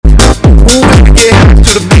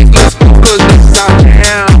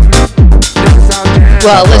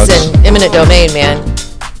eminent domain, man.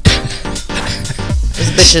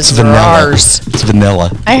 Those bitches are ours. It's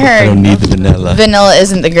vanilla. I heard I don't need the vanilla. Vanilla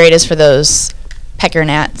isn't the greatest for those pecker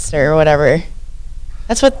gnats or whatever.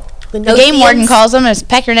 That's what the game warden calls them, is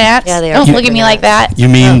pecker gnats. Yeah, they are. Don't look at me like that. You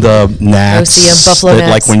mean the gnats? Buffalo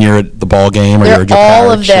gnats. Like when you're at the ball game or They're you're at your all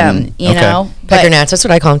park of them, you know. Pecker gnats, that's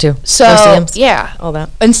what I call them too. So, Oceums, yeah. all that.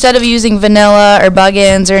 Instead of using vanilla or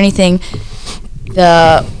buggins or anything,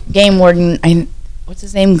 the game warden, what's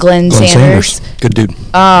his name? Glenn Sanders. Good dude.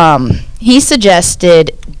 He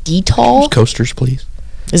suggested Detol. Coasters, please.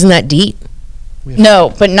 Isn't that DEET?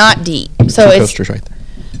 No, but not DEET. So Two it's coasters right there.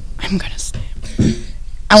 I'm gonna say it.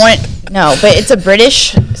 But it's a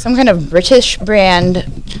some kind of British brand.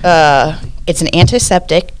 It's an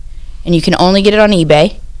antiseptic, and you can only get it on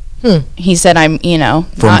eBay. He said,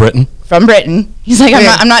 From Britain. From Britain. He's like,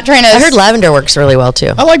 I'm not trying to. I heard lavender works really well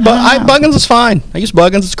too. I like Buggins. Is fine. I use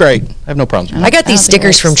Buggins. It's great. I have no problems with it. I got these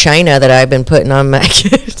stickers from China that I've been putting on my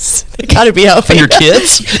kids. They gotta be helping. For your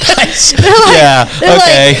kids?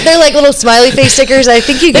 They're like little smiley face stickers. I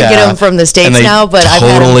think you can get them from the States now, but I've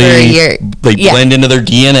had them for a year. They blend into their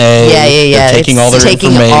DNA. Yeah. They're taking all their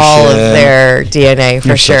information. All of their DNA for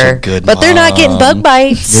You're sure. Such a good but they're not getting bug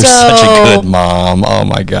bites. You're such a good mom. Oh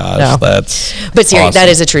my gosh, that's. But seriously, awesome. that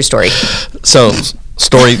is a true story. So.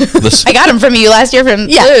 I got them from you last year from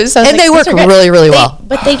Lou's. So and they work really, really well.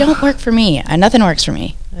 But they don't work for me. Nothing works for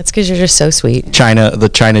me. That's because you're just so sweet. The China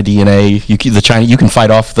DNA. You can fight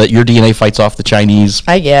off your DNA fights off the Chinese.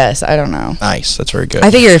 I guess. I don't know. Nice. That's very good. I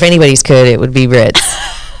figure if anybody's could, it would be Ritz.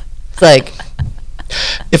 It's like,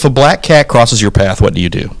 if a black cat crosses your path, what do you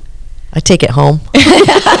do? I take it home.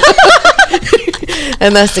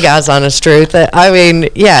 And that's the God's honest truth. I mean,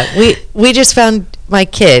 we just found my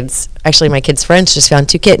kids' friends just found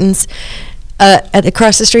 2 kittens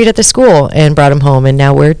across the street at the school and brought them home, and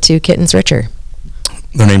now we're 2 kittens richer.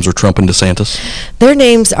 Their names are Trump and DeSantis? Their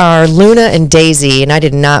names are Luna and Daisy, and I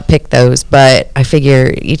did not pick those, but I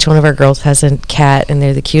figure each one of our girls has a cat, and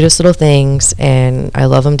they're the cutest little things, and I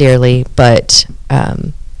love them dearly, but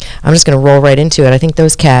I'm just going to roll right into it. I think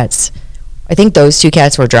those 2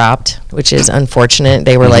 cats were dropped, which is unfortunate.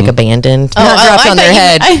 They were like abandoned. Not dropped on their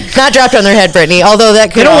head. Not dropped on their head, Brittany, although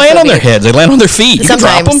that could They don't land on their heads. They land on their feet. You can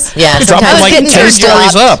drop them. Yeah, you can drop them like 10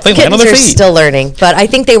 stories up. They land on their feet. Still learning. But I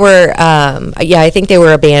think they were, I think they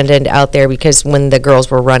were abandoned out there because when the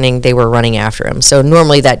girls were running, they were running after them. So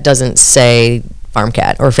normally that doesn't say farm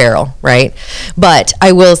cat or feral, right? But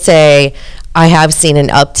I will say I have seen an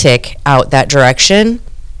uptick out that direction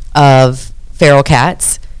of feral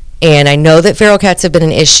cats. And I know that feral cats have been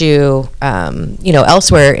an issue,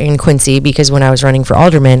 elsewhere in Quincy, because when I was running for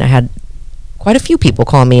alderman, I had quite a few people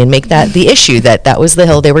call me and make that the issue that was the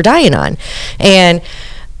hill they were dying on. And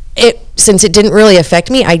since it didn't really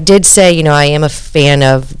affect me, I did say, I am a fan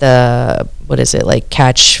of the,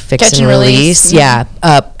 catch, fix, and release. Mm-hmm. Yeah.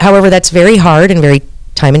 However, that's very hard and very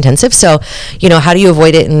time intensive. So, how do you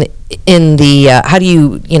avoid it how do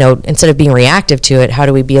you, instead of being reactive to it, how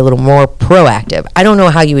do we be a little more proactive? I don't know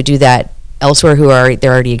how you would do that elsewhere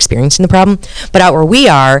they're already experiencing the problem. But out where we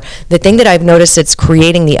are, the thing that I've noticed that's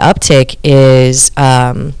creating the uptick is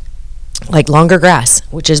like longer grass,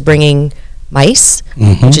 which is bringing mice,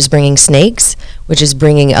 which is bringing snakes, which is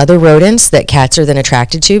bringing other rodents that cats are then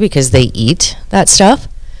attracted to because they eat that stuff.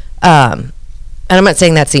 And I'm not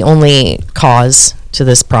saying that's the only cause to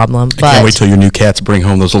this problem, but I can't wait till your new cats bring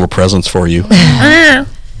home those little presents for you.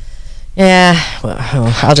 Yeah, well,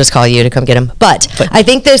 I'll just call you to come get them. But I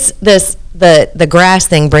think the grass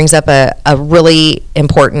thing brings up a really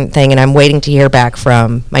important thing, and I'm waiting to hear back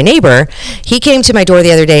from my neighbor. He came to my door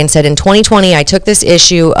the other day and said, in 2020, I took this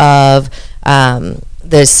issue of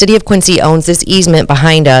the city of Quincy owns this easement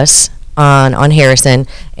behind us on Harrison,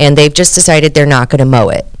 and they've just decided they're not going to mow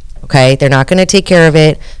it. Okay, they're not going to take care of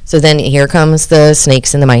it. So then here comes the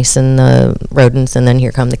snakes and the mice and the rodents, and then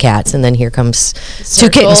here come the cats, and then here comes 2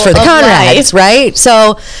 kittens for the Conrads, right?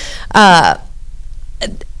 So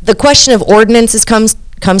the question of ordinances comes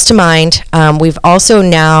to mind. I've also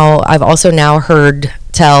now heard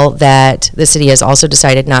tell that the city has also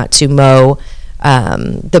decided not to mow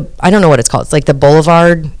I don't know what it's called. It's like the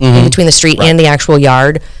boulevard in between the street and the actual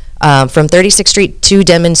yard. From 36th Street to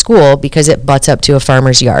Denman School because it butts up to a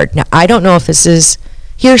farmer's yard. Now, I don't know if this is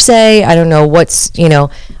hearsay. I don't know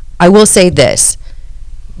I will say this.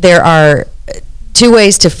 There are 2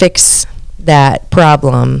 ways to fix that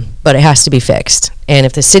problem, but it has to be fixed. And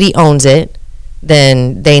if the city owns it,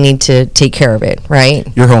 then they need to take care of it, right?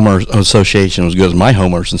 Your homeowners association was good as my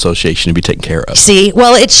homeowners association to be taken care of. See,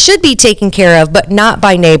 well, it should be taken care of, but not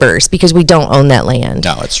by neighbors because we don't own that land.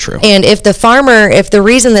 No, it's true. And if the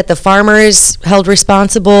reason that the farmer is held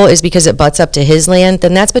responsible is because it butts up to his land,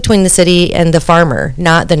 then that's between the city and the farmer,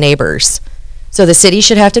 not the neighbors. So the city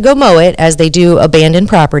should have to go mow it as they do abandoned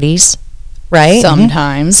properties, right?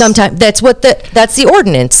 Sometimes. That's the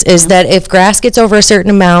ordinance is that if grass gets over a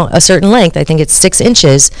certain length, I think it's 6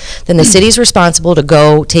 inches, then the city's responsible to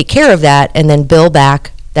go take care of that and then bill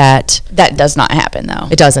back that. That does not happen, though.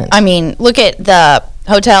 It doesn't. I mean, look at the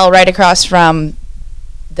hotel right across from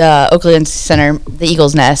the Oakland Center, the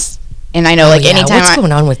Eagle's Nest. And I know, anytime. What's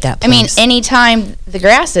going on with that place? I mean, anytime the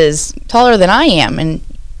grass is taller than I am, and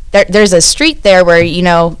there's a street there where,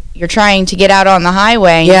 you're trying to get out on the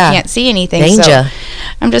highway and you can't see anything. Danger. So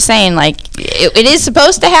I'm just saying, it is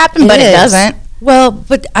supposed to happen, but it doesn't. Well,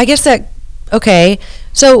 but I guess okay.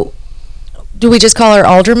 So do we just call our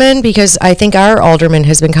alderman? Because I think our alderman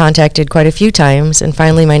has been contacted quite a few times, and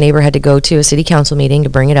finally my neighbor had to go to a city council meeting to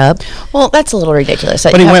bring it up. Well, that's a little ridiculous.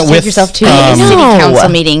 But he went with yourself to a city council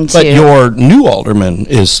meeting But your new alderman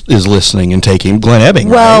is listening and taking Glenn Ebbing.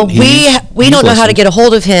 Well, right? we don't know how to get a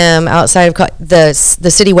hold of him outside of the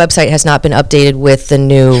city website has not been updated with the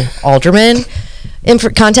new alderman.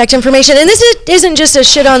 Contact information, and this isn't just a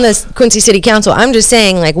shit on the Quincy City Council. I'm just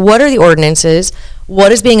saying, what are the ordinances?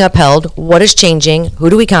 What is being upheld? What is changing? Who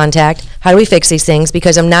do we contact? How do we fix these things?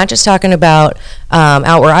 Because I'm not just talking about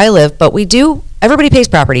out where I live, but everybody pays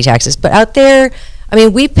property taxes. But out there, I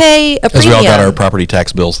mean, we pay a premium. As we all got our property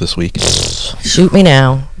tax bills this week. Shoot me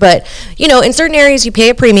now. But, in certain areas you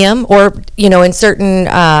pay a premium or, in certain,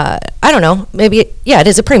 I don't know, maybe, it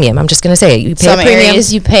is a premium. I'm just going to say it. You pay Some a premium.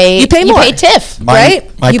 areas you pay more. You pay TIF, right?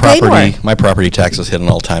 You pay more. My property taxes hit an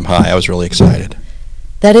all-time high. I was really excited.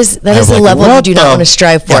 That is the level you do not want to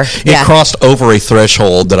strive for. It crossed over a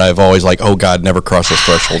threshold that I've always never crossed this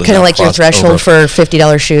threshold. Kind of like your threshold for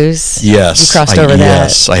 $50 shoes. Yes. You crossed over that.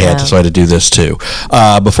 Yes, I had to, so I had to do this too.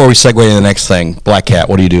 Before we segue to the next thing, Black Cat,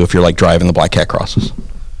 what do you do if you're driving the Black Cat crosses?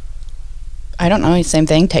 I don't know, same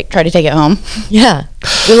thing. Try to take it home. Yeah,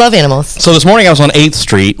 we love animals. So this morning I was on 8th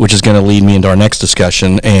Street, which is going to lead me into our next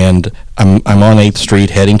discussion, and I'm on 8th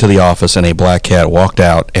Street heading to the office, and a black cat walked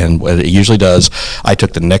out, and what it usually does, I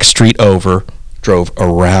took the next street over, drove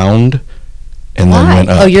around, and then went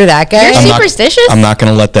up. Oh, you're that guy? You're superstitious? I'm not going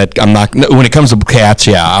to let that, when it comes to cats,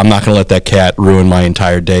 I'm not going to let that cat ruin my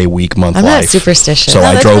entire day, week, month, life. I'm not superstitious. So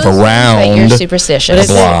I drove around you're superstitious.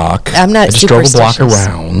 a block. I'm not I just superstitious. drove a block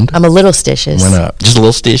around. I'm a little stitious. Went up. Just a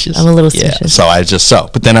little stitious? I'm a little Yeah.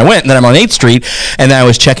 stitious. But then I went, and then I'm on 8th Street, and then I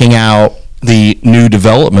was checking out the new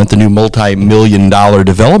development, the new multi-million-dollar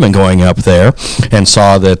development going up there, and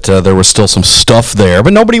saw that there was still some stuff there,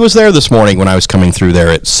 but nobody was there this morning when I was coming through there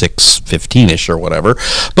at 6:15ish or whatever.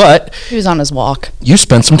 But he was on his walk. You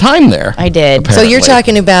spent some time there. I did. Apparently. So you're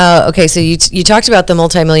talking about, so you talked about the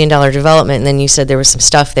multi-million-dollar development, and then you said there was some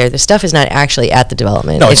stuff there. The stuff is not actually at the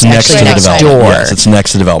development. No, it's next to the development. Door. Yes, it's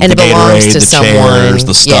next to the development. And the it belongs Gatorade, to the someone. chairs,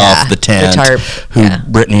 the stuff, the tent, the tarp.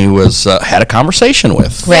 who Brittany was had a conversation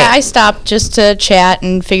with. Yeah, I stopped just to chat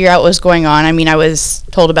and figure out what was going on. I mean, I was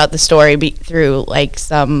told about the story through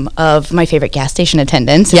some of my favorite gas station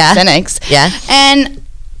attendants, cynics. Yeah. And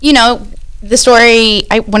the story,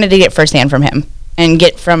 I wanted to get firsthand from him and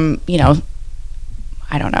get from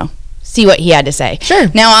I don't know, see what he had to say. Sure.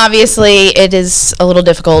 Now, obviously, it is a little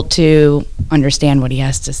difficult to understand what he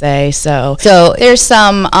has to say. So there's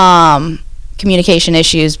some communication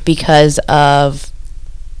issues because of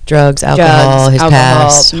drugs, alcohol, his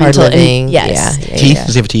past, hard living. Yes. Yeah, teeth?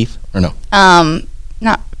 Does he have teeth or no?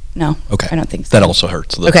 No. Okay. I don't think so. That also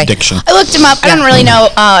hurts. The addiction. I looked him up. I don't really know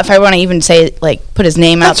if I want to even say put his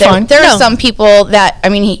name out there. Fine. There are some people that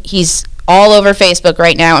he's all over Facebook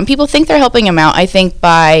right now, and people think they're helping him out. I think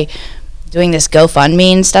by doing this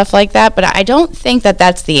GoFundMe and stuff like that, but I don't think that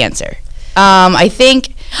that's the answer. I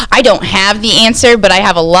think I don't have the answer, but I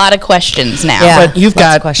have a lot of questions now. Yeah, but you've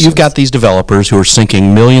got these developers who are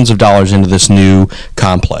sinking millions of dollars into this new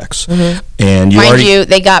complex, and mind you,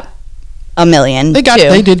 they got $1 million. They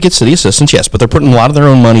did get city assistance, yes, but they're putting a lot of their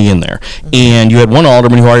own money in there. And you had one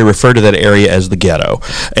alderman who already referred to that area as the ghetto,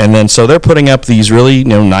 and then so they're putting up these really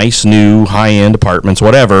nice new high-end apartments,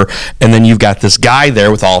 whatever. And then you've got this guy there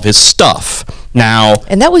with all of his stuff now.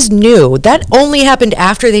 And that was new. That only happened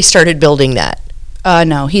after they started building that.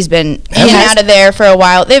 No, he's been in and out of there for a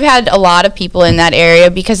while. They've had a lot of people in that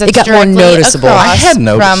area because it's got more noticeable. I had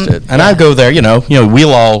noticed it, and I go there.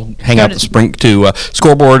 We'll all hang out to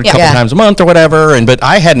Scoreboard a couple times a month or whatever. But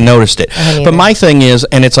I hadn't noticed it. But my thing is,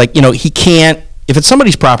 and it's he can't if it's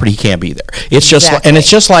somebody's property, he can't be there. It's just, Exactly. and it's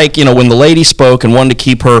just like, when the lady spoke and wanted to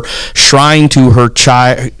keep her shrine to her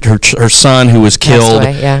child, her son who was killed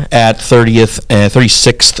away, yeah. at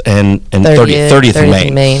 36th and 30th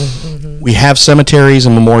in Maine. Mm-hmm. We have cemeteries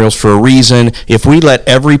and memorials for a reason. If we let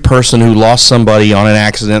every person who lost somebody on an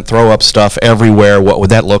accident throw up stuff everywhere, what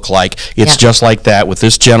would that look like? It's just like that with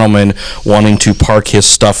this gentleman wanting to park his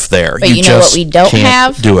stuff there. But you know what we don't can't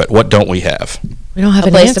have? do it. What don't we have? We don't have A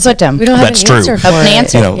an place answer. to put them. We don't have That's an true. answer for An it.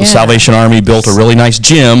 answer. The Salvation Army built a really nice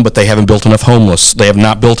gym, but they haven't built enough homeless. They have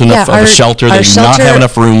not built enough of a shelter. They do not have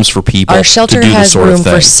enough rooms for people Our to shelter do this has sort room of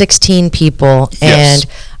thing. for 16 people, Yes.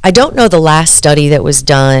 and I don't know the last study that was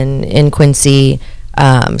done in Quincy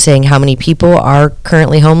saying how many people are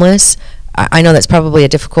currently homeless. I know that's probably a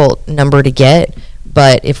difficult number to get,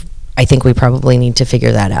 but I think we probably need to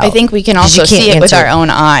figure that out. I think we can 'Cause you also can't see it with answer- our own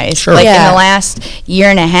eyes. Sure. Like in Yeah. the last year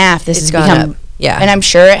and a half, this It's has gone become. up. Yeah. And I'm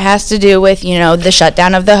sure it has to do with, the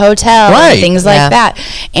shutdown of the hotel Right. and things like Yeah. that.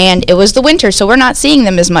 And it was the winter, so we're not seeing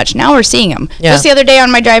them as much. Now we're seeing them. Yeah. Just the other day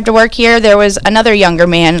on my drive to work here, there was another younger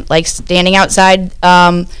man, standing outside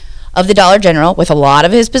of the Dollar General with a lot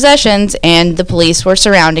of his possessions, and the police were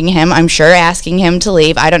surrounding him, I'm sure asking him to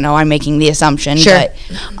leave. I don't know, I'm making the assumption. Sure.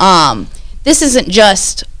 But this isn't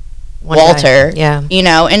just One guy. Walter. Yeah.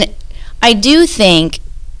 And I do think,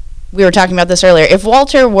 we were talking about this earlier, if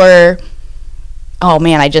Walter were, oh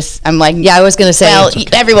man, I'm like, Yeah, I was going to say. well,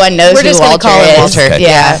 everyone knows We're who just gonna Walter call him is. Walter. Okay.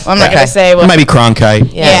 Yeah, I'm not Okay. going to say, It well, might be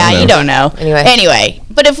Cronkite. yeah, you don't know. Anyway.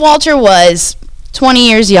 But if Walter was 20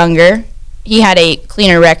 years younger, he had a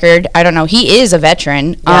cleaner record. I don't know. He is a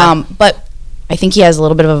veteran. Yeah. But I think he has a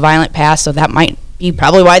little bit of a violent past, so that might be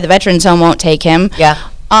probably why the Veterans Home won't take him. Yeah.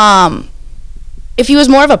 If he was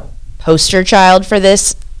more of a poster child for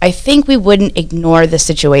this, I think we wouldn't ignore the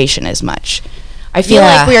situation as much. I feel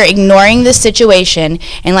Yeah. like we are ignoring the situation,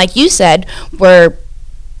 and like you said, we're,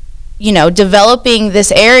 developing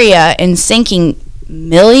this area and sinking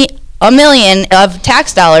a million of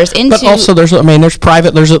tax dollars into. But also, there's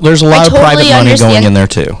private. There's a lot of totally private money understand. going in there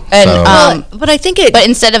too. And, So- But I think but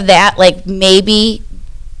instead of that, maybe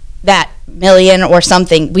that million or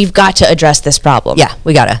something, we've got to address this problem. Yeah,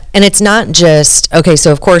 we gotta. And it's not just okay.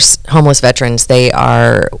 So of course, homeless veterans,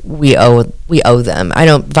 we owe them. I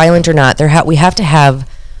don't, violent or not, we have to have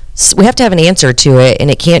an answer to it, and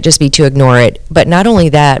it can't just be to ignore it. But not only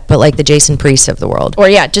that, but like the Jason Priest of the world. Or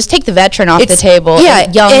just take the veteran off the table. Yeah,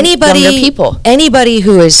 and younger people. Anybody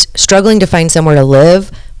who is struggling to find somewhere to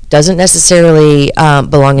live doesn't necessarily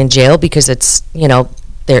belong in jail because it's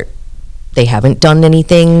they haven't done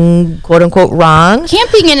anything quote unquote wrong.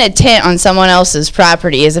 Camping in a tent on someone else's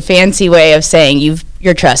property is a fancy way of saying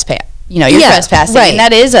you're trespassing. You're trespassing, right. and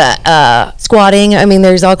that is a Squatting. I mean,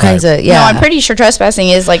 there's all kinds of No, I'm pretty sure trespassing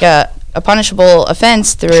is like a punishable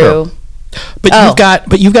offense through. Sure. But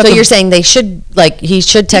you've got. So you're saying he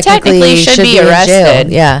should technically should be in arrested. jail.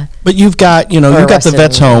 Yeah. But you've got, you've got the arrested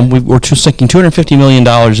Vets him, Home. We're sinking $250 million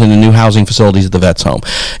in the new housing facilities at the Vets Home.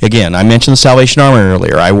 Again, I mentioned the Salvation Army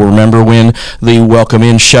earlier. I remember when the Welcome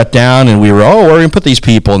Inn shut down, and we were, we're going to put these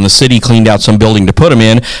people, and the city cleaned out some building to put them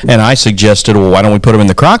in, and I suggested, well, why don't we put them in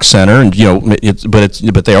the Kroc Center? And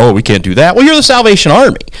we can't do that. Well, you're the Salvation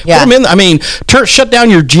Army. Yeah. Put them in. Shut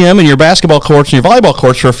down your gym and your basketball courts and your volleyball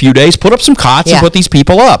courts for a few days. Put up some cots and put these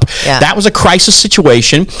people up. Yeah. That was a crisis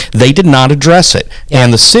situation. They did not address it,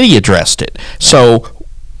 and the city addressed it. So,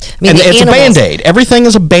 it's a Band-Aid. Everything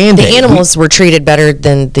is a Band-Aid. The animals were treated better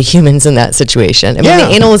than the humans in that situation. I mean,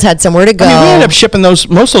 the animals had somewhere to go. we ended up shipping most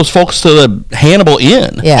of those folks to the Hannibal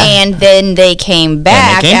Inn. Yeah. And then they came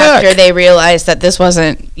back after they realized that this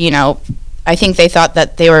wasn't, I think they thought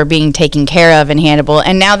that they were being taken care of in Hannibal,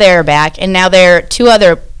 and now they're back, and now there are 2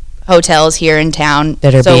 other hotels here in town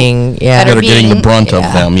that are getting the brunt of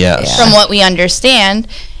them, yes. From what we understand.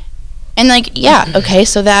 And okay,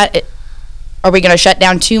 so that, are we going to shut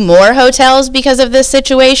down 2 more hotels because of this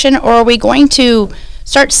situation, or are we going to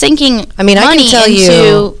start sinking money I can tell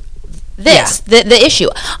into this, the issue?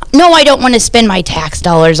 No, I don't want to spend my tax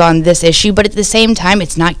dollars on this issue, but at the same time,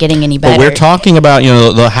 it's not getting any better. But we're talking about,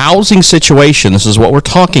 the housing situation. This is what we're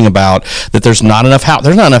talking about, that there's not enough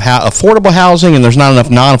affordable housing, and there's not enough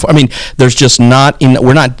there's just not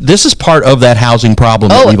this is part of that housing problem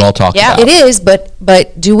that we've all talked about. It is,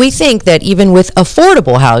 but do we think that even with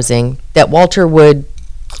affordable housing that Walter would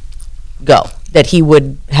go, that he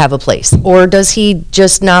would have a place? Or does he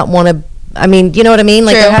just not want to, you know what I mean?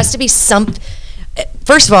 Like, True. there has to be some,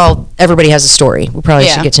 first of all, everybody has a story. We probably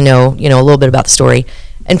should get to know, a little bit about the story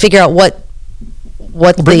and figure out what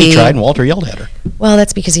Brittany tried and Walter yelled at her. Well,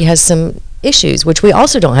 that's because he has some issues, which we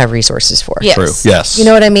also don't have resources for. Yes. True, yes. You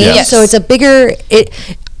know what I mean? Yes. So it's a bigger,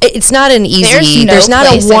 It's not an easy. There's no not a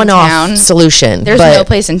place in one-off town. solution. There's but no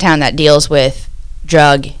place in town that deals with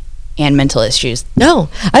drug and mental issues. No,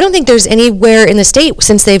 I don't think there's anywhere in the state,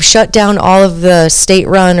 since they've shut down all of the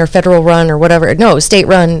state-run or federal-run or whatever. No,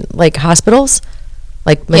 state-run like hospitals,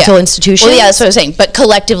 like mental institutions. Well, yeah, that's what I was saying. But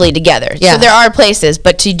collectively together. Yeah. So there are places,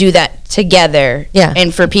 but to do that together, Yeah.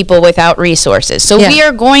 and for people without resources. So Yeah. we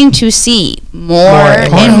are going to see more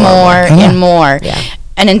and and more. more and more. Yeah.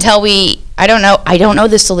 And until I don't know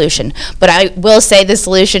the solution, but I will say the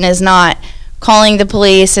solution is not calling the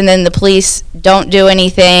police and then the police don't do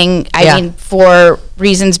anything. I mean, for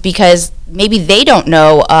reasons because maybe they don't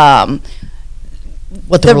know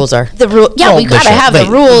what the rules are. The rule, yeah, Well, we got to they have should.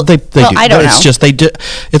 the rule. They well, do. I don't But know. It's just they do.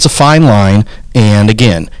 It's a fine line, and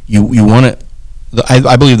again, you want to.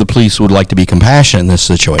 I believe the police would like to be compassionate in this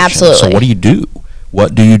situation. Absolutely. So what do you do?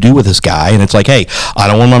 What do you do with this guy? And it's like, hey, I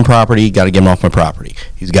don't want him on property. Got to get him off my property.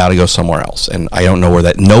 He's got to go somewhere else. And I don't know where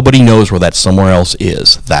that. Nobody knows where that somewhere else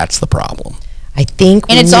is. That's the problem. I think,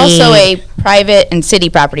 and it's also a private and city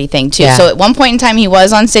property thing too. Yeah. So at one point in time, he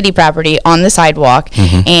was on city property on the sidewalk.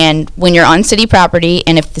 Mm-hmm. And when you're on city property,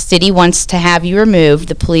 and if the city wants to have you removed,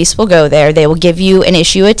 the police will go there. They will give you and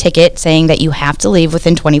issue a ticket saying that you have to leave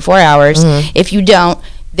within 24 hours. Mm-hmm. If you don't,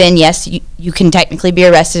 then yes, you can technically be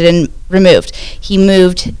arrested and removed. He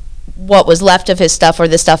moved what was left of his stuff, or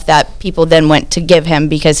the stuff that people then went to give him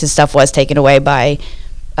because his stuff was taken away by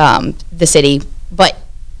the city, but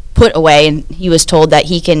put away, and he was told that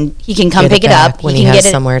he can come pick it up when he he can has get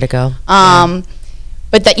it somewhere to go.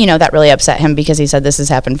 But that that really upset him because he said this has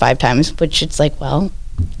happened 5 times, which it's like, well,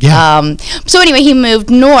 Yeah. so anyway, he moved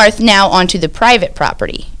north now onto the private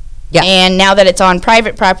property. Yeah. And now that it's on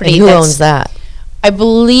private property, And who owns that? I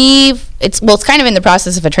believe it's kind of in the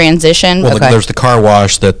process of a transition. Well, Okay. there's the car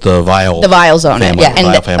wash that the Viles own it. family, Yeah.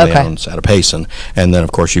 Vial family okay. owns out of Payson, and then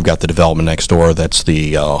of course you've got the development next door. That's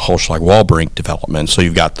the Holschlag-Walbrink development. So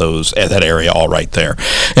you've got that area all right there.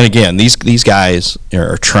 And again, these guys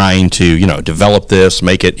are trying to develop this,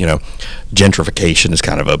 make it gentrification is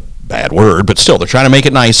kind of a bad word, but still they're trying to make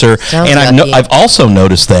it nicer. Sounds and yucky. I've also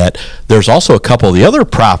noticed that there's also a couple of the other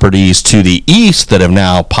properties to the east that have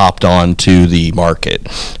now popped onto the market.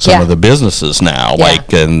 Some Yeah. of the businesses now, Yeah.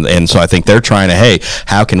 and so I think they're trying to, hey,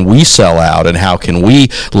 how can we sell out and how can we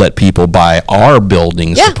let people buy our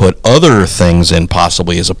buildings Yeah. to put other things in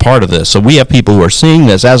possibly as a part of this? So we have people who are seeing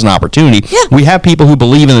this as an opportunity. Yeah. We have people who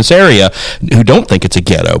believe in this area who don't think it's a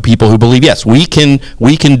ghetto. People who believe, yes, we can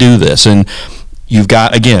do this. And you've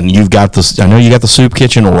got this. I know you got the soup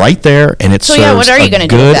kitchen right there, and it So, yeah, what serves are you a gonna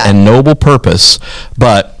do with good that? and noble purpose.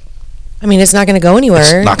 But I mean, it's not going to go anywhere.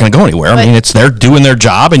 it's not going to go anywhere. I mean, they're doing their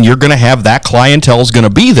job, and you're going to have that clientele is going to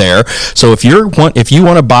be there. So if you want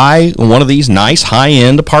to buy one of these nice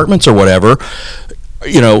high-end apartments or whatever,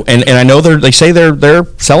 and I know they say they're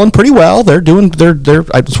selling pretty well. They're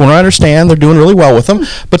that's what I understand. They're doing really well with them,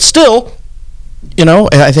 but still.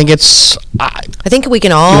 I think I think we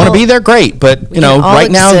can all. you want to be there, great, but all right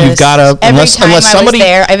now you've exist. got to unless somebody. I was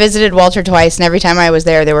there, I visited Walter twice, and every time I was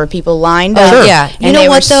there were people lined up. Sure. Yeah. You And know they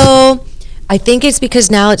what were though? I think it's because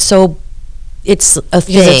now it's a Because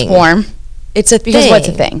thing. it's warm. It's a Because thing. what's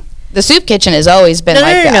a thing? The soup kitchen has always been No,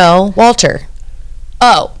 like that. no, Walter.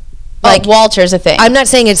 Oh, Like, Walter's a thing. I'm not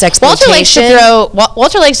saying it's Walter exploitation.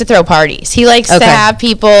 Walter likes to throw parties. He likes Okay. to have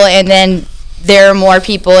people, and then there are more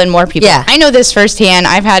people and more people. Yeah. I know this firsthand.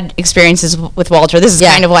 I've had experiences with Walter. This is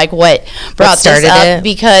Yeah. kind of like what brought started this up it.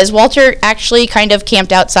 because Walter actually kind of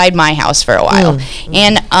camped outside my house for a while,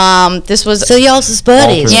 and this was So y'all's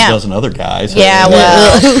buddies. Yeah. a dozen other guys. yeah.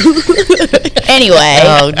 Well, anyway.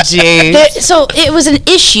 Oh, geez. So it was an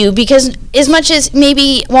issue because as much as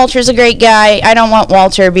maybe Walter's a great guy, I don't want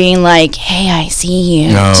Walter being like, "Hey, I see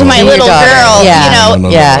you," No. to my To your little daughter. girl. Yeah. No,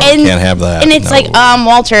 Yeah. And, can't have that. And it's No. like,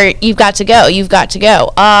 Walter, you've got to go. You've got to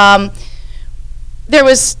go. There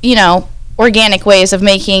was, organic ways of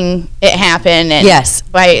making it happen. And Yes.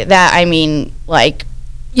 by that, I mean, like,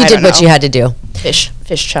 You I did don't what know, you had to do. fish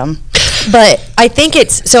chum. But I think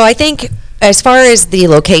as far as the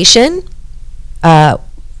location,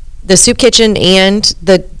 the soup kitchen and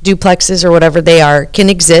the duplexes or whatever they are can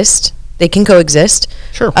exist. They can coexist.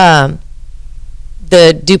 Sure. The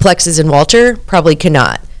duplexes in Walter probably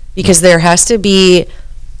cannot because there has to be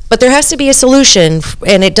a solution,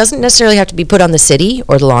 and it doesn't necessarily have to be put on the city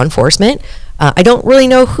or the law enforcement. I don't really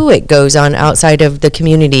know who it goes on outside of the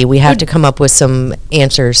community. We have to come up with some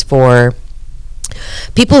answers for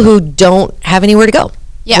people who don't have anywhere to go.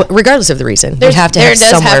 Yeah. Regardless of the reason. There have does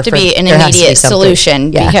have to be an immediate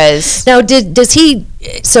solution because... Now, does he...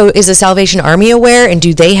 So is the Salvation Army aware, and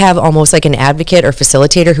do they have almost like an advocate or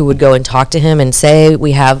facilitator who would go and talk to him and say,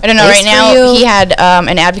 we have... I don't know. Right now, he had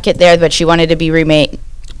an advocate there, but she wanted to be remain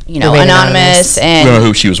anonymous. And You know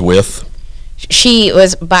who she was with? She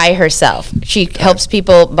was by herself. She helps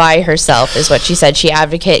people by herself, is what she said. She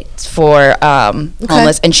advocates for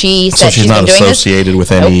homeless, and she said So she's not been doing associated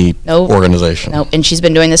with any organization. Nope. And she's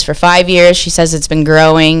been doing this for 5 years. She says it's been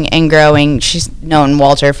growing and growing. She's known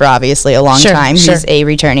Walter for obviously a long time. Sure. He's a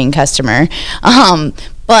returning customer.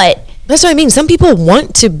 But that's what I mean. Some people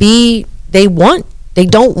want to be. They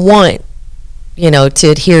don't want. To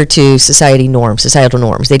adhere to societal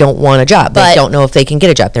norms. They don't want a job. They don't know if they can get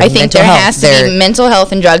a job. I think there has to be mental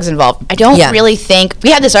health and drugs involved. I don't really think... I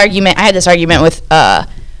had this argument with a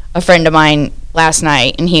friend of mine last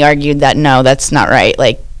night, and he argued that, no, that's not right.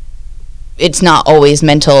 Like, it's not always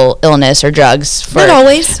mental illness or drugs. Not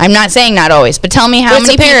always. I'm not saying not always, but tell me how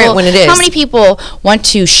many people want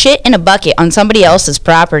to shit in a bucket on somebody else's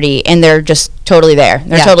property, and they're just totally there.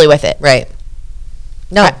 They're totally with it. Right.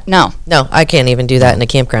 No, I can't even do that in a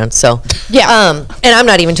campground. So and I'm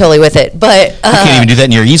not even totally with it. But you can't even do that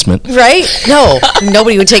in your easement, right? No,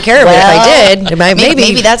 nobody would take care of it if I did.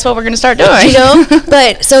 Maybe that's what we're going to start doing.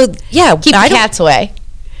 But so keep the cats away.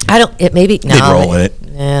 I don't. It maybe no. They'd roll in it.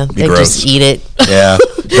 Yeah, they just eat it. Yeah,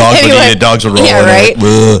 dogs would eat it. Dogs would roll in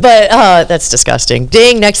it. But that's disgusting.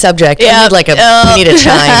 Dang, next subject. Yeah, we need a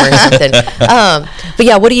chime or something. But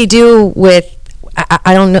yeah, what do you do with?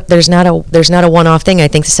 I don't know. There's not a one-off thing. I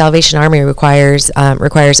think the Salvation Army requires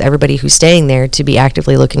everybody who's staying there to be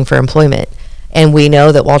actively looking for employment. And we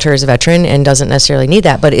know that Walter is a veteran and doesn't necessarily need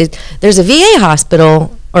that. But there's a VA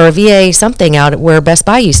hospital or a VA something out where Best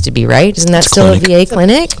Buy used to be, right? Isn't that still a VA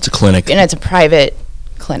clinic? It's a clinic, and it's a private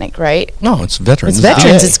clinic, right? No, it's veterans. It's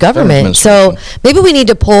veterans. It's government. So maybe we need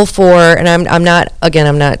to pull for. And I'm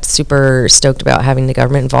not super stoked about having the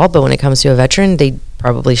government involved. But when it comes to a veteran, they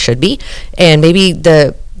probably should be, and maybe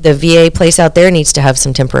the VA place out there needs to have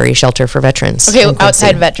some temporary shelter for veterans. Okay,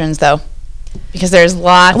 outside veterans though, because there's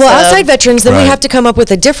lots. Well, outside veterans, then we have to come up with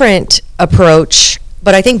a different approach.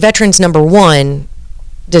 But I think veterans, number one,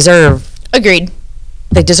 deserve. Agreed.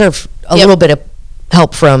 They deserve a little bit of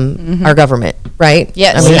help from our government, right?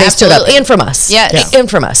 Yes, I mean, they stood up, and from us. Yes, and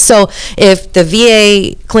from us. So if the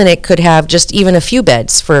VA clinic could have just even a few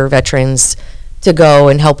beds for veterans to go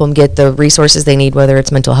and help them get the resources they need, whether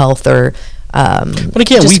it's mental health or but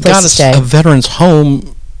again, we've got a veterans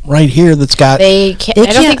home right here that's got... I don't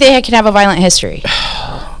think they can have a violent history.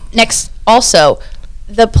 Next, also,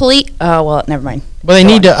 the police... Oh, well, never mind. Well, they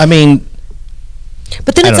need to, I mean...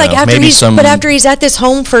 But then it's like, after he's at this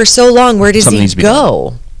home for so long, where does he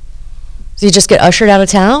go? Does he just get ushered out of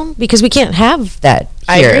town? Because we can't have that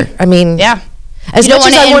here. I mean... Yeah. As much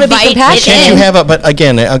as I want to be compassionate. Can't you have but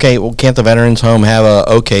again, okay, well, can't the veterans home have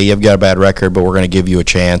you've got a bad record, but we're going to give you a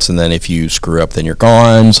chance, and then if you screw up, then you're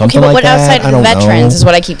gone, something like that? Okay, but what outside of the veterans is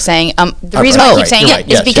what I keep saying. The reason why I keep saying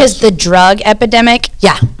it is because the drug epidemic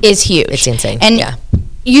is huge. It's insane. And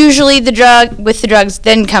usually with the drugs,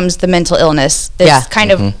 then comes the mental illness. This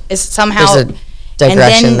kind of is somehow... There's a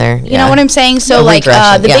digression there. You know what I'm saying? So,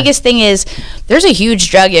 the biggest thing is there's a huge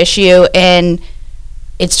drug issue, and...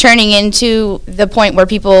 it's turning into the point where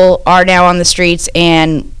people are now on the streets,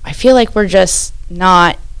 and I feel like we're just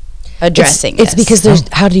not addressing it's because there's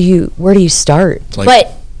where do you start?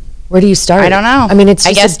 Where do you start? I don't know. I mean,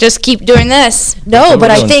 I guess just keep doing this. No,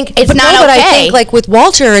 but I think it's not okay. But I think like with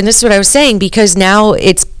Walter, and this is what I was saying, because now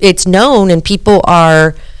it's known and people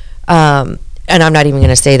are, and I'm not even going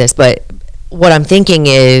to say this, but what I'm thinking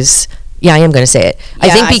is, yeah, I am going to say it. Yeah, I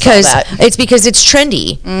think because it's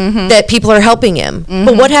trendy that people are helping him.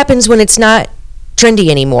 But what happens when it's not trendy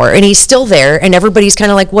anymore and he's still there and everybody's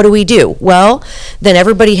kind of like, what do we do? Well, then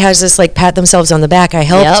everybody has this like pat themselves on the back. I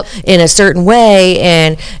helped in a certain way,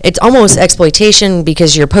 and it's almost exploitation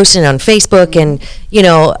because you're posting on Facebook and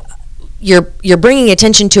you're bringing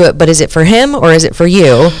attention to it, but is it for him or is it for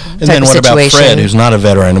you? And then what about Fred, who's not a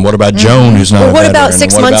veteran? And what about Joan, who's not a veteran? What about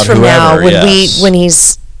 6 months from now when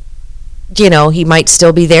he's he might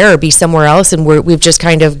still be there or be somewhere else, and we've just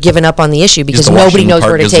kind of given up on the issue because nobody knows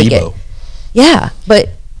where to take it. Yeah, but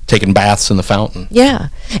taking baths in the fountain. Yeah,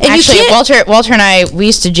 and actually, Walter and I, we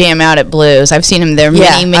used to jam out at Blues. I've seen him there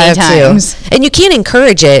many times. Too. And you can't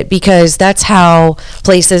encourage it because that's how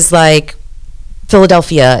places like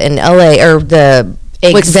Philadelphia and LA or the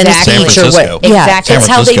Venice Beach or what? Exactly. That's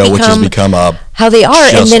how they become how they are,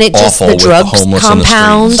 and then it just the drugs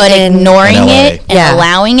compound, but ignoring it and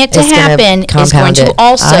allowing it to happen is going to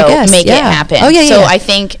also make it happen. Oh yeah. So I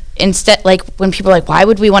think instead, like when people are like, why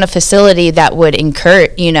would we want a facility that would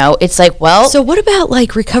encourage, it's like, well. So what about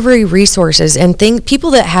like recovery resources and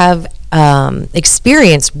people that have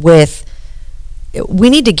experience with, we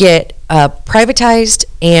need to get privatized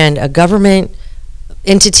and a government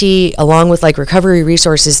entity along with like recovery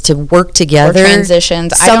resources to work together. Or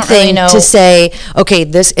transitions. Something I don't really know. To say, okay,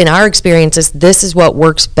 this in our experiences, this is what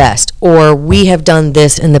works best. Or we have done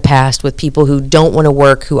this in the past with people who don't want to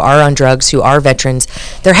work, who are on drugs, who are veterans.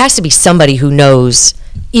 There has to be somebody who knows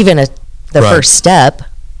even the first step,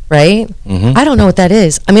 right? Mm-hmm. I don't know what that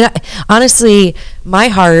is. I mean, honestly, my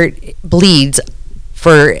heart bleeds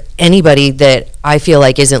for anybody that I feel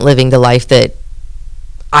like isn't living the life that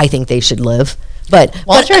I think they should live. But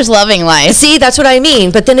Walter's loving life. See, that's what I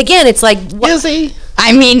mean. But then again, it's like, Is he?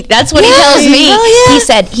 I mean, that's what he tells me. Oh,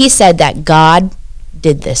 yeah. He said that God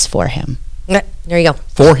did this for him. there you go.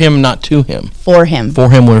 For him, not to him. For him. For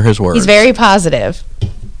him were his words. He's very positive.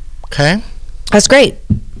 Okay. That's great.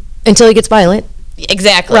 Until he gets violent,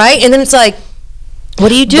 Exactly. right? And then it's like, what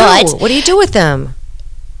do you do? But- What do you do with them?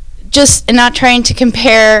 Just not trying to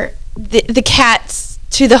compare the cats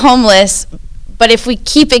to the homeless, but if we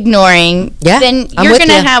keep ignoring, then I'm you're with going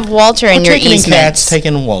to you. have Walter in your taking easements. cats,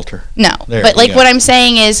 taking Walter. No, There but we like go. what I'm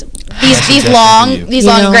saying is these suggestion long for you. these You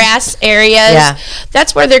long know? grass areas. Yeah.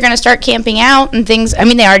 That's where they're going to start camping out and things. I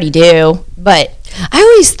mean, they already do, but I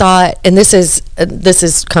always thought, and this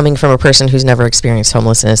is coming from a person who's never experienced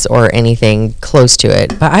homelessness or anything close to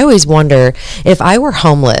it, but I always wonder if I were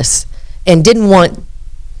homeless and didn't want,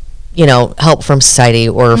 help from society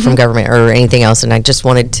or from government or anything else, and I just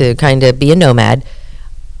wanted to kind of be a nomad,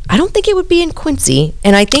 I don't think it would be in Quincy.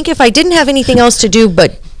 And I think if I didn't have anything else to do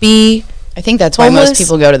but be I think that's why Homeless? most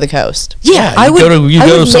people go to the coast. I you would go to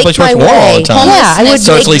I would someplace make where it's my warm all way. the time. Yeah, I would Homelessness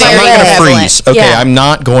So make it's at least my I'm not way. going to prevalent. freeze. Okay, Yeah. I'm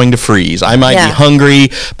not going to freeze. I might Yeah. be hungry,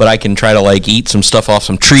 but I can try to like eat some stuff off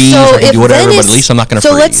some trees. So I can if do whatever, but Venice- at least I'm not going to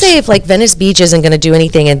freeze. So let's say if like Venice Beach isn't going to do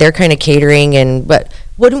anything and they're kind of catering but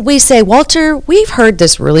wouldn't we say, Walter, we've heard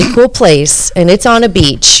this really cool place and it's on a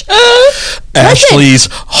beach. Ashley's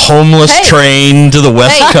homeless Hey. train to the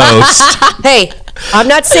West Coast. Hey, I'm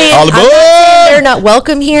not saying All aboard! they're not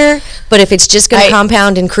welcome here, but if it's just going to I-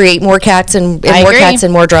 compound and create more cats and I more agree. cats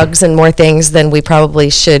and more drugs and more things, then we probably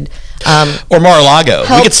should. Or Mar-a-Lago.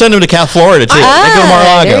 We could send them to South Florida too. They go to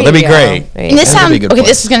Mar-a-Lago. That'd be great. And this That'd be a sounds good okay. place.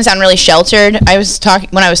 This is going to sound really sheltered.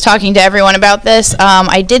 When I was talking to everyone about this.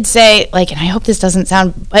 I did say and I hope this doesn't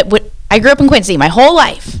sound. But I grew up in Quincy my whole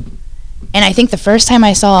life, and I think the first time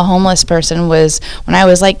I saw a homeless person was when I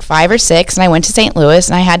was like 5 or 6, and I went to St. Louis,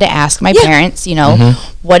 and I had to ask my parents,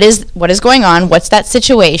 what is going on? What's that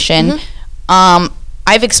situation?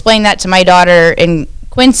 I've explained that to my daughter in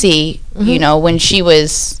Quincy. When she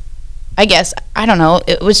was. I guess I don't know.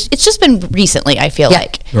 It's just been recently. I feel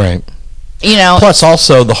like Right. you Plus,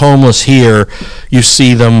 also the homeless here, you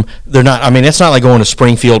see them. They're not. I mean, it's not like going to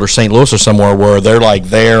Springfield or St. Louis or somewhere where they're like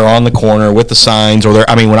there on the corner with the signs, or they're.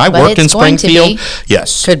 I mean, when I But worked in it's going to Springfield, be.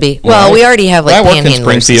 yes, Could be. When Well, I- we already have when like I worked in panhandlers and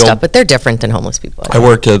Springfield, stuff, but they're different than homeless people. I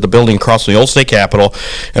worked at the building across from the old state capitol,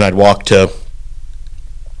 and I'd walk to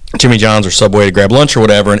Jimmy John's or Subway to grab lunch or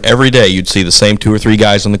whatever, and every day you'd see the same 2 or 3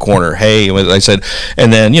 guys on the corner. Hey, I said,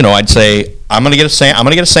 and then I'd say, I'm gonna get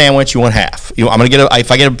a sandwich. You want half? I'm gonna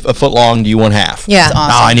if I get a foot long, do you want half? Yeah. That's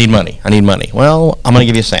awesome. Oh, I need money. Well, I'm gonna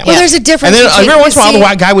give you a sandwich. Well, there's a difference. And then between- every once in a while, see- the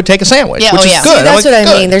white guy would take a sandwich, Yeah, which oh, is yeah. good. See, that's what I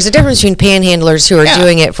Good. mean. There's a difference between panhandlers who are Yeah.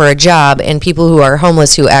 doing it for a job and people who are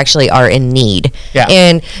homeless who actually are in need. Yeah.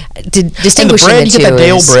 And And the distinguishing bread, you the get that two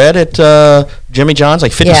Dale is- bread at Jimmy John's,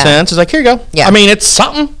 like 50 Yeah. cents. It's like, here you go. Yeah. I mean, it's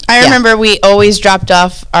something. I remember we always dropped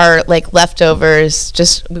off our leftovers.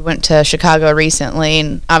 We went to Chicago recently,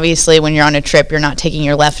 and obviously when you're on a trip, you're not taking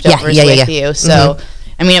your leftovers yeah, with yeah. you. So,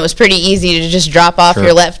 I mean, it was pretty easy to just drop off Sure.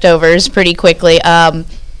 your leftovers pretty quickly.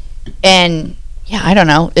 And yeah, I don't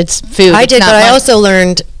know. It's food. I It's did, not but I money. also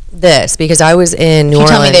learned this because I was in New If you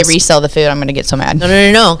Orleans. tell me they resell the food, I'm going to get so mad.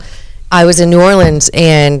 No. I was in New Orleans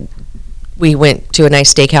and we went to a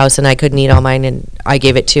nice steakhouse and I couldn't eat all mine and I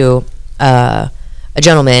gave it to a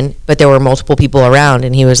gentleman, but there were multiple people around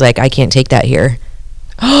and he was like, I can't take that here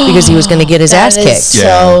because he was going to get his ass That is kicked.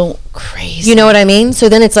 so crazy. You know what I mean? So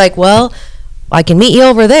then it's like, well, I can meet you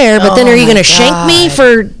over there, but then Oh are you my going to shank me God.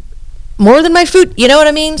 for more than my food? You know what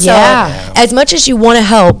I mean? So Yeah. as much as you want to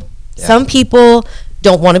help, some people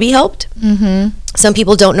don't want to be helped. Mm-hmm. Some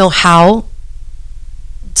people don't know how.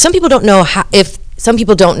 Some people don't know some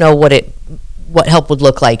people don't know what help would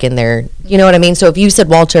look like in their, you know what I mean? So if you said,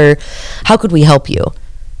 Walter, how could we help you?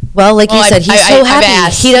 Well, like you said, he's so I've happy.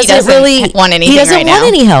 asked. He doesn't really want anything He doesn't right want now.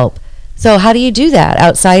 any help. So how do you do that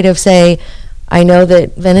outside of say, I know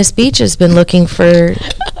that Venice Beach has been looking for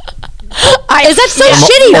Is that so Yeah.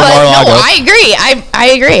 shitty? Or But no, Mar-a-Lago. I agree. I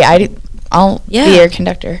agree. I'll Yeah. be your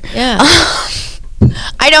conductor. Yeah.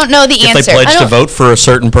 I don't know the If answer. they pledge to vote for a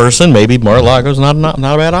certain person, maybe Mar-a-Lago's not a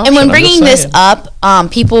bad option. And when I'm bringing just this saying. up,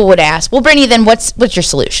 people would ask, "Well, Brittany, then what's your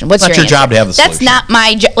solution? What's It's not your answer?" job to have the That's solution. not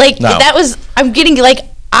my job. Like No. that was. I'm getting like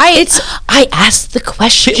I asked the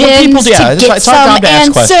questions People- yeah, to it's get it's our some job to ask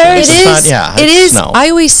answers. questions. It It's is. not- yeah, it it's- is. no. I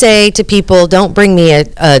always say to people, don't bring me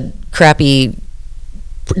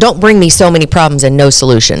don't bring me so many problems and no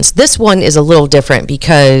solutions. This one is a little different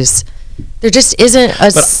because there just isn't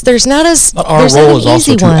there's not as But our there's not role an is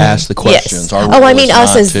also easy to one. ask the questions. Yes. Our Oh, role I mean is us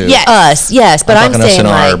not as to- us, yes, but I'm talking us saying in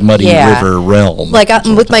our like, muddy yeah. river realm. Like That's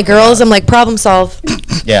what with we're my talking girls, about. I'm like problem solve,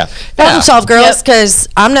 Yeah. problem solve, girls, Yep. because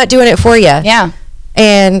I'm not doing it for you. Yeah.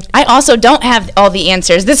 And I also don't have all the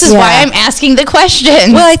answers. This is why Yeah. I'm asking the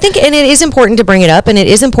question. well, I think, and it is important to bring it up, and it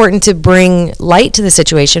is important to bring light to the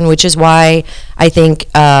situation, which is why I think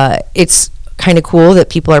it's kind of cool that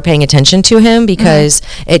people are paying attention to him, because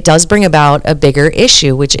it does bring about a bigger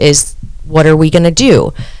issue, which is what are we going to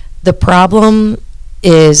do? The problem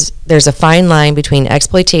is there's a fine line between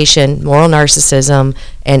exploitation, moral narcissism,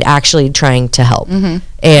 and actually trying to help.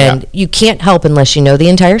 And you can't help unless you know the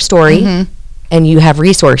entire story and you have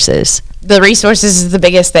resources. the resources is the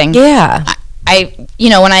biggest thing. Yeah. I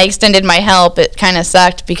when I extended my help, it kind of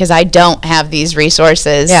sucked because I don't have these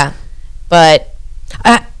resources. Yeah. But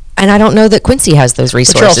And I don't know that Quincy has those But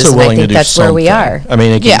resources. you're also and I willing to think do that's something. where we are. I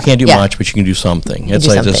mean, Yeah. you can't do Yeah. much, but you can do something. It's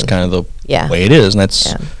do like just something. kind of the Yeah. way it is, and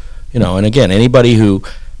that's Yeah. and again, anybody who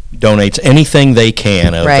donates anything they can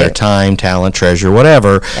of their Right. time, talent, treasure,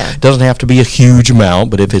 whatever, Yeah. it doesn't have to be a huge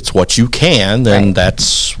amount, but if it's what you can, then Right.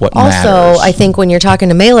 that's what matters. Also, I think when you're talking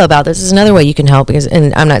to Mela about this is another way you can help, because,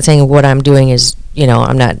 and I'm not saying what I'm doing is,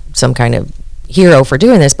 I'm not some kind of hero for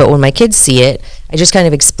doing this, but when my kids see it, I just kind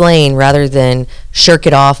of explain rather than shirk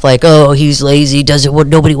it off like, oh, he's lazy,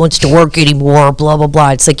 nobody wants to work anymore, blah, blah,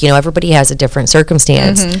 blah. It's like, everybody has a different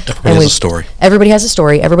circumstance. Everybody has a story. Everybody has a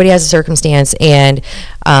story. Everybody has a circumstance, and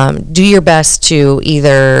do your best to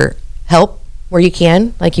either help where you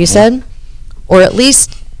can, like you said, or at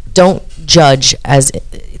least don't judge as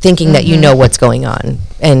thinking that you know what's going on,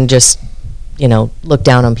 and just look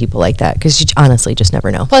down on people like that, because you honestly just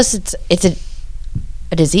never know. plus, it's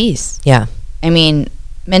a disease. Yeah, I mean,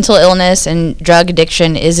 mental illness and drug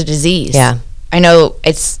addiction is a disease. yeah. I know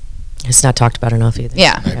it's It's not talked about enough either.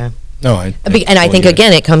 Yeah. No, And I think, totally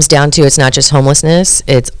again, it comes down to, it's not just homelessness,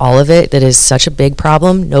 it's all of it that is such a big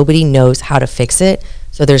problem. Nobody knows how to fix it.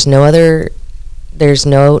 So there's nothing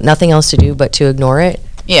else to do but to ignore it,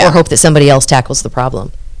 Yeah. or hope that somebody else tackles the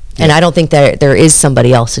problem. And I don't think that there is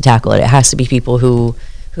somebody else to tackle it. It has to be people who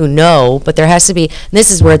know, but there has to be, and this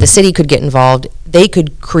is where the city could get involved. They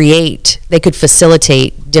could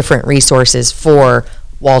facilitate different resources for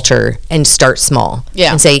Walter and start small.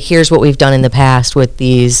 Yeah. And say, here's what we've done in the past with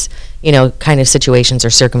these, kind of situations or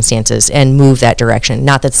circumstances, and move that direction.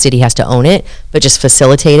 Not that the city has to own it, but just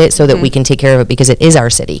facilitate it so that we can take care of it, because it is our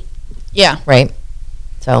city, yeah. right?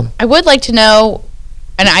 So, I would like to know,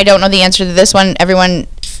 and I don't know the answer to this one. Everyone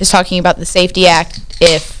is talking about the Safety Act,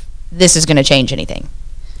 if this is going to change anything.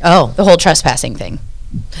 The whole trespassing thing.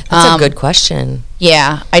 that's a good question.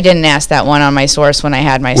 Yeah, I didn't ask that one on my source when I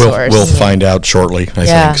had my source. We'll find out shortly, I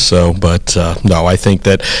Yeah. think so. But no, I think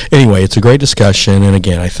that anyway, it's a great discussion, and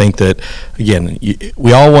again, I think that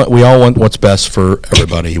we all want what's best for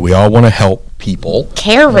everybody. We all want to help people.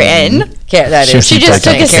 Karen. That She is. She just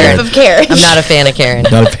took a sip of Karen. I'm not a fan of Karen.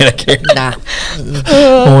 Not a fan of Karen. Nah.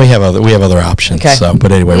 Well, we have other options. Okay. So,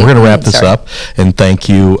 but anyway, we're going to wrap this Sorry. up, and thank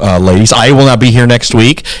you, ladies. I will not be here next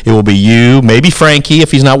week. It will be you, maybe Frankie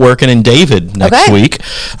if he's not working, and David next Okay. week.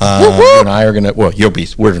 You and I are going to. Well, you'll be.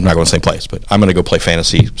 We're not going to the same place, but I'm going to go play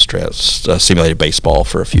fantasy simulated baseball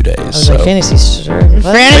for a few days. I was like, fantasy.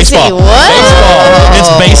 Fantasy, Baseball. what? It's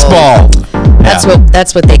baseball.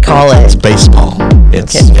 That's what they call It's it. baseball.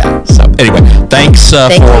 It's Okay. yeah. So anyway, thanks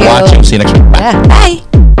Thank for you. watching. See you next week. Bye. Yeah. Bye.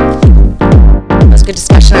 That was a good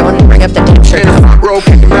discussion. I wanted to bring up that damn shirt. All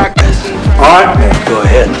right, go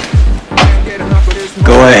ahead.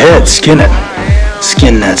 Go ahead, skin it.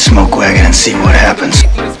 Skin that smoke wagon and see what happens.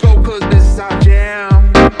 Let's go, 'cause this is our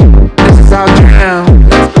jam. This is our jam.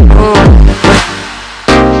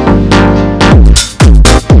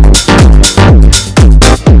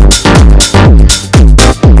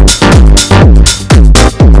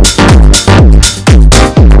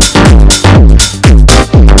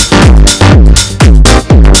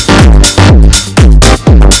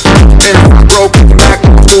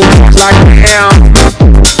 Like I am.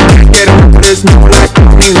 Get up for this, know like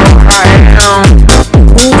you know I am.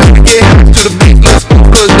 Move it, get hot to the beat, let's go,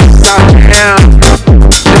 'cause this is our jam.